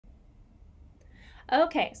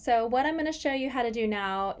Okay, so what I'm going to show you how to do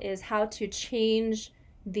now is how to change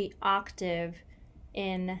the octave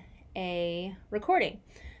in a recording.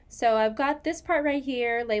 So I've got this part right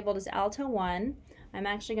here labeled as alto 1. I'm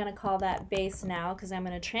actually going to call that bass now because I'm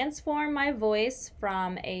going to transform my voice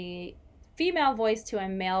from a female voice to a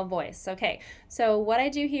male voice. Okay, so what I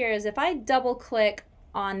do here is if I double click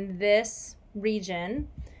on this region,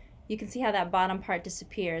 you can see how that bottom part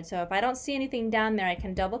disappeared. So if I don't see anything down there, I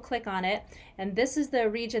can double click on it, and this is the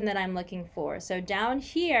region that I'm looking for. So down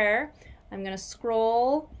here, I'm going to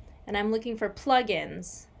scroll, and I'm looking for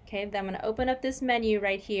plugins. Okay, then I'm going to open up this menu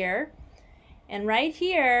right here, and right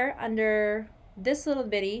here, under this little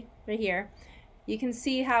bitty right here, you can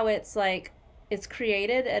see how it's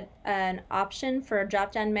created an option for a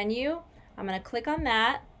drop-down menu. I'm going to click on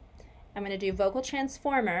that. I'm going to do Vocal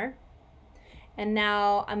Transformer. And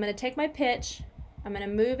now I'm going to take my pitch, I'm going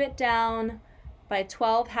to move it down by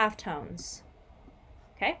 12 halftones.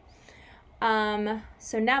 Okay?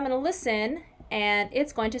 So now I'm going to listen, and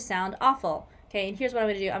it's going to sound awful. Okay, and here's what I'm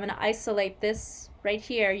going to do. I'm going to isolate this right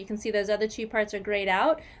here. You can see those other two parts are grayed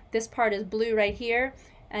out. This part is blue right here,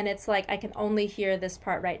 and it's like I can only hear this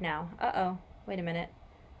part right now. Uh-oh, wait a minute.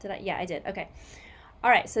 Did I? Yeah, I did. Okay. All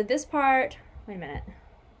right, so this part, wait a minute.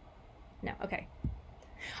 No, okay.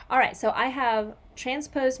 All right, so I have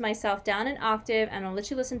transposed myself down an octave, and I'll let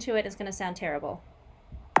you listen to it. It's going to sound terrible.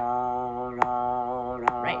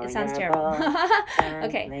 Right, it sounds terrible.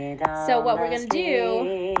 Okay, so what we're going to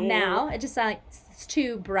do now, it just sounds like it's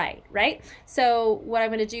too bright, right? So what I'm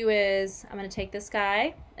going to do is I'm going to take this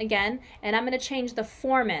guy again, and I'm going to change the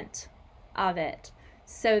formant of it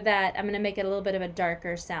so that I'm going to make it a little bit of a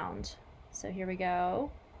darker sound. So here we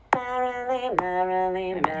go. Wait a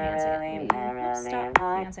minute, hang on a second. Oops, stop.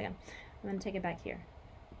 Hang on a second. I'm going to take it back here.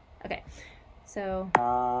 Okay, so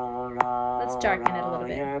let's darken it a little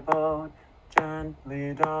bit.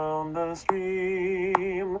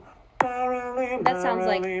 That sounds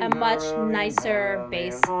like a much nicer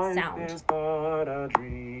bass sound.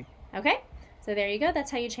 Okay, so there you go.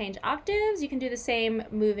 That's how you change octaves. You can do the same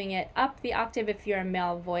moving it up the octave if you're a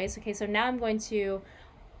male voice. Okay, so now I'm going to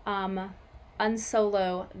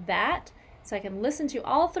unsolo that so I can listen to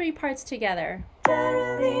all three parts together.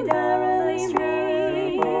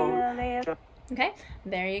 Okay,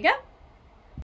 there you go.